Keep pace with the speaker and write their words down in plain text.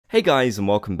Hey guys, and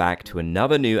welcome back to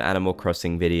another new Animal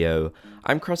Crossing video.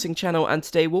 I'm Crossing Channel, and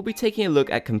today we'll be taking a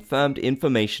look at confirmed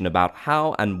information about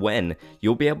how and when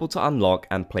you'll be able to unlock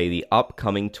and play the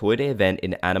upcoming Toy Day event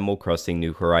in Animal Crossing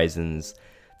New Horizons.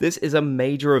 This is a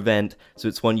major event, so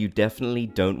it's one you definitely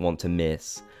don't want to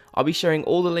miss. I'll be sharing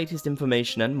all the latest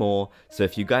information and more, so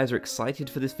if you guys are excited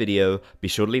for this video, be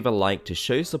sure to leave a like to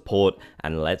show your support,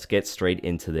 and let's get straight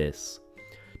into this.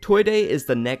 Toy Day is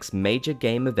the next major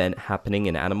game event happening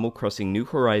in Animal Crossing New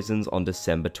Horizons on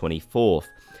December 24th.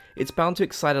 It's bound to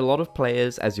excite a lot of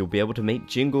players as you'll be able to meet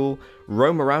Jingle,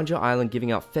 roam around your island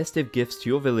giving out festive gifts to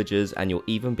your villagers, and you'll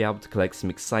even be able to collect some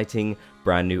exciting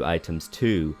brand new items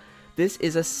too. This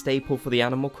is a staple for the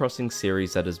Animal Crossing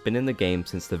series that has been in the game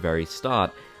since the very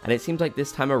start, and it seems like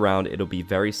this time around it'll be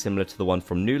very similar to the one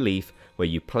from New Leaf, where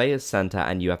you play as Santa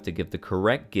and you have to give the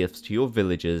correct gifts to your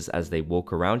villagers as they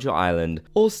walk around your island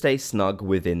or stay snug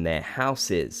within their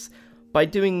houses. By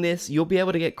doing this, you'll be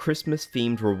able to get Christmas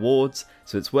themed rewards,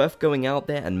 so it's worth going out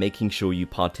there and making sure you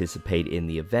participate in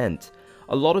the event.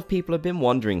 A lot of people have been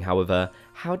wondering, however,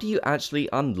 how do you actually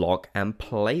unlock and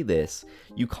play this?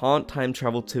 You can't time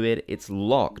travel to it, it's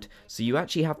locked, so you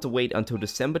actually have to wait until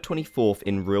December 24th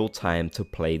in real time to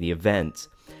play the event.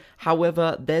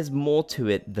 However, there's more to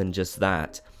it than just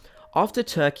that. After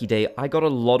Turkey Day, I got a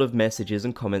lot of messages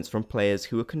and comments from players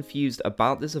who were confused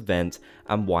about this event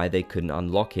and why they couldn't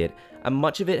unlock it, and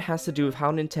much of it has to do with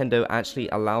how Nintendo actually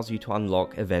allows you to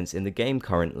unlock events in the game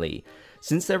currently.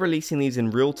 Since they're releasing these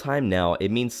in real time now,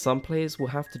 it means some players will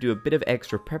have to do a bit of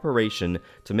extra preparation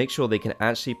to make sure they can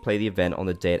actually play the event on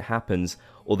the day it happens,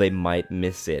 or they might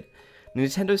miss it.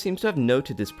 Nintendo seems to have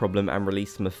noted this problem and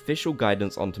released some official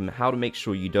guidance on how to make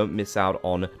sure you don't miss out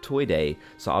on Toy Day,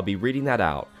 so I'll be reading that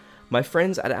out. My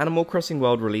friends at Animal Crossing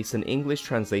World released an English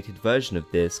translated version of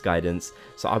this guidance,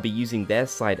 so I'll be using their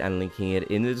site and linking it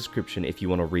in the description if you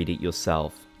want to read it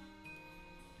yourself.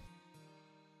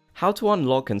 How to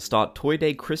unlock and start Toy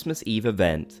Day Christmas Eve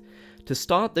event. To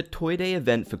start the Toy Day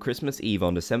event for Christmas Eve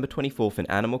on December 24th in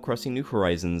Animal Crossing New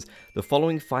Horizons, the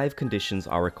following 5 conditions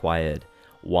are required.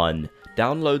 1.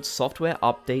 Download software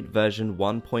update version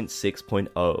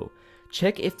 1.6.0.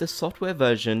 Check if the software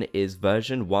version is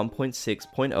version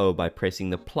 1.6.0 by pressing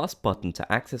the plus button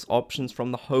to access options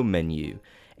from the home menu.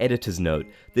 Editor's note,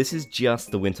 this is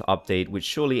just the winter update, which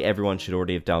surely everyone should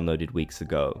already have downloaded weeks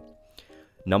ago.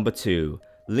 Number 2.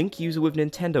 Link user with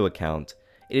Nintendo account.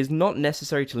 It is not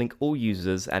necessary to link all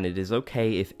users, and it is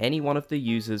okay if any one of the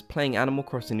users playing Animal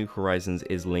Crossing New Horizons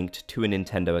is linked to a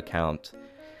Nintendo account.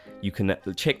 You can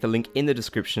check the link in the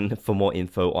description for more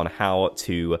info on how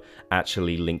to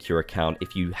actually link your account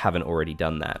if you haven't already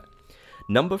done that.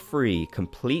 Number 3.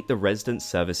 Complete the Resident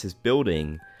Services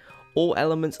building. All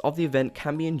elements of the event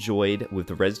can be enjoyed with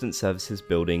the Resident Services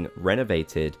building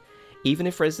renovated. Even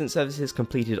if Resident Services is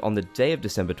completed on the day of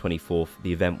December 24th,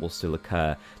 the event will still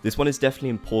occur. This one is definitely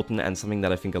important and something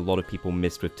that I think a lot of people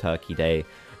missed with Turkey Day.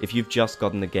 If you've just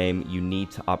gotten the game, you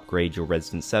need to upgrade your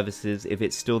Resident Services. If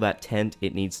it's still that tent,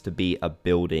 it needs to be a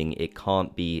building. It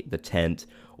can't be the tent,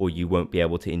 or you won't be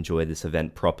able to enjoy this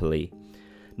event properly.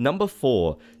 Number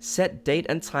 4. Set date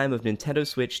and time of Nintendo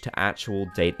Switch to actual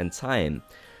date and time.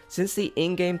 Since the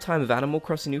in-game time of Animal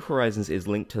Crossing New Horizons is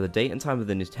linked to the date and time of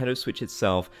the Nintendo Switch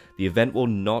itself, the event will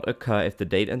not occur if the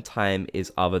date and time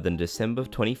is other than December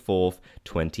 24th,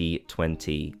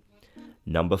 2020.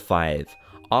 Number 5.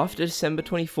 After December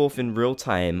 24th in real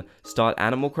time, start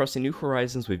Animal Crossing New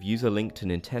Horizons with user link to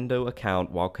Nintendo account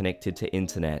while connected to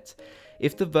internet.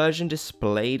 If the version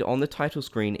displayed on the title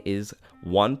screen is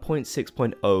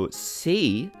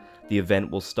 1.6.0C, the event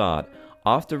will start.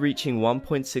 After reaching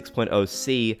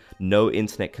 1.6.0C, no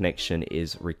internet connection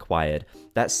is required.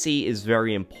 That C is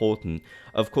very important.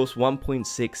 Of course,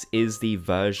 1.6 is the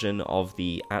version of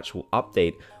the actual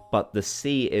update, but the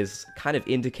C is kind of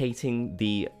indicating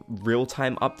the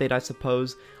real-time update, I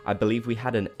suppose. I believe we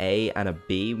had an A and a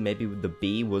B. Maybe the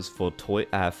B was for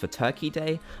Turkey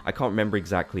Day. I can't remember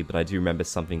exactly, but I do remember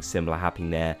something similar happening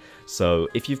there. So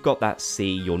if you've got that C,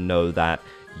 you'll know that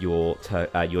your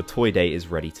Toy Day is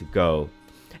ready to go.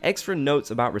 Extra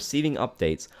notes about receiving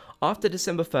updates. After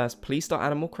December 1st, please start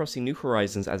Animal Crossing New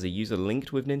Horizons as a user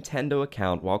linked with Nintendo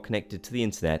account while connected to the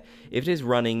internet. If it is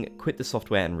running, quit the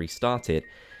software and restart it.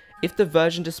 If the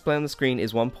version displayed on the screen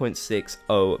is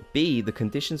 1.60B, the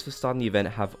conditions for starting the event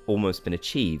have almost been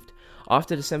achieved.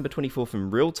 After December 24th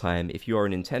in real time, if you are a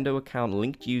Nintendo account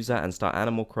linked user and start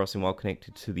Animal Crossing while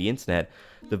connected to the internet,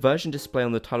 the version displayed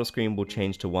on the title screen will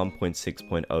change to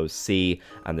 1.6.0C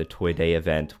and the Toy Day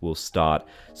event will start.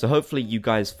 So hopefully you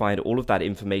guys find all of that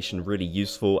information really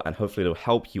useful, and hopefully it'll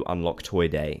help you unlock Toy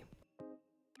Day.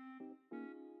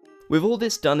 With all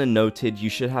this done and noted, you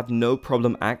should have no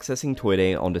problem accessing Toy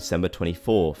Day on December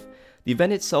 24th. The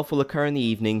event itself will occur in the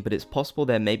evening, but it's possible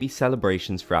there may be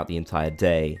celebrations throughout the entire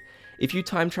day. If you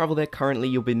time travel there currently,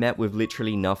 you'll be met with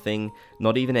literally nothing,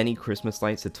 not even any Christmas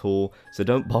lights at all, so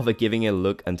don't bother giving it a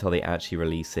look until they actually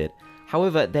release it.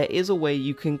 However, there is a way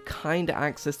you can kinda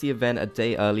access the event a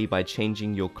day early by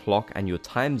changing your clock and your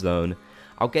time zone.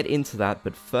 I'll get into that,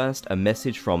 but first, a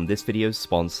message from this video's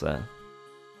sponsor.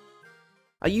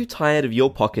 Are you tired of your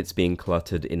pockets being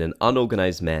cluttered in an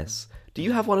unorganized mess? Do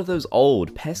you have one of those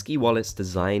old, pesky wallets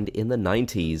designed in the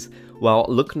 90s? Well,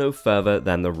 look no further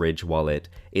than the Ridge wallet.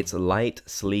 It's light,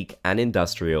 sleek, and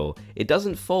industrial. It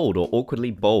doesn't fold or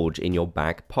awkwardly bulge in your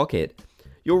back pocket.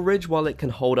 Your Ridge wallet can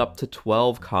hold up to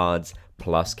 12 cards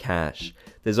plus cash.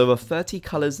 There's over 30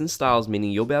 colors and styles,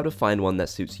 meaning you'll be able to find one that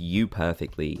suits you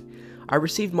perfectly. I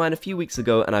received mine a few weeks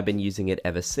ago and I've been using it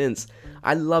ever since.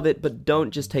 I love it, but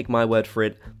don't just take my word for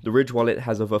it. The Ridge wallet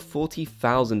has over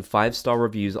 40,000 5-star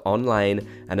reviews online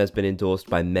and has been endorsed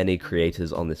by many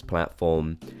creators on this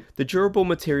platform. The durable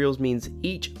materials means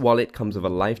each wallet comes with a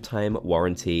lifetime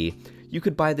warranty. You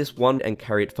could buy this one and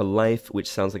carry it for life, which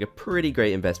sounds like a pretty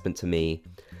great investment to me.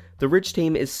 The Ridge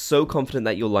team is so confident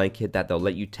that you'll like it that they'll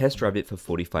let you test drive it for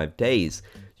 45 days.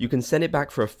 You can send it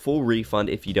back for a full refund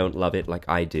if you don't love it like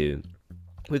I do.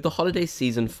 With the holiday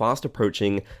season fast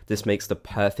approaching, this makes the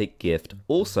perfect gift.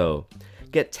 Also,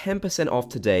 get 10% off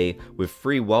today with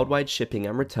free worldwide shipping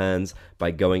and returns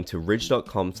by going to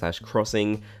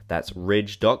ridge.com/crossing. That's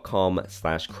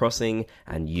ridge.com/crossing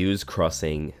and use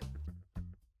crossing.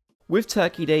 With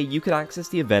Turkey Day, you could access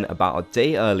the event about a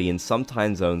day early in some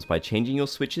time zones by changing your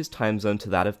Switch's time zone to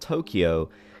that of Tokyo.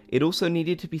 It also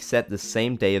needed to be set the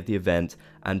same day of the event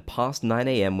and past 9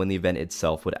 AM when the event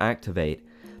itself would activate.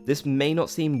 This may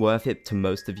not seem worth it to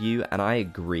most of you, and I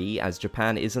agree, as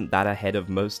Japan isn't that ahead of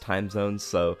most time zones,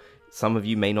 so some of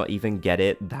you may not even get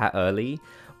it that early.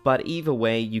 But either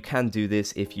way, you can do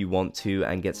this if you want to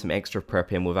and get some extra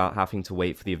prep in without having to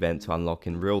wait for the event to unlock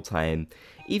in real time.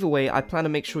 Either way, I plan to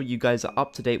make sure you guys are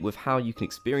up to date with how you can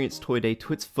experience Toy Day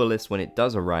to its fullest when it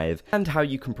does arrive, and how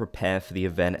you can prepare for the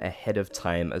event ahead of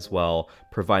time as well,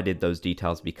 provided those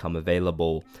details become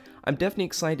available. I'm definitely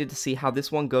excited to see how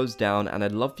this one goes down, and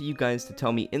I'd love for you guys to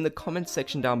tell me in the comments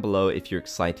section down below if you're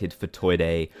excited for Toy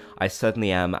Day. I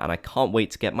certainly am, and I can't wait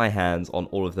to get my hands on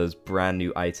all of those brand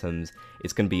new items.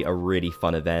 It's going to be a really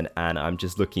fun event, and I'm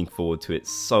just looking forward to it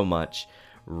so much.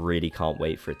 Really can't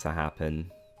wait for it to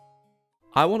happen.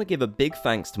 I want to give a big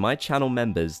thanks to my channel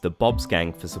members, the Bob's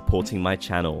Gang, for supporting my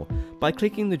channel. By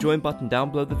clicking the join button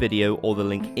down below the video or the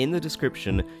link in the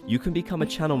description, you can become a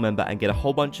channel member and get a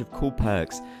whole bunch of cool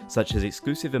perks, such as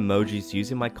exclusive emojis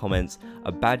using my comments,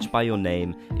 a badge by your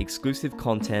name, exclusive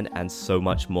content, and so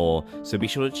much more, so be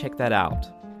sure to check that out.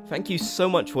 Thank you so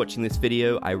much for watching this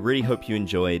video. I really hope you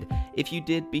enjoyed. If you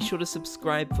did, be sure to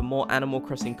subscribe for more Animal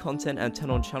Crossing content and turn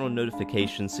on channel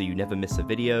notifications so you never miss a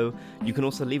video. You can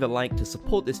also leave a like to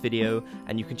support this video,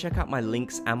 and you can check out my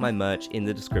links and my merch in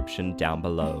the description down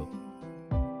below.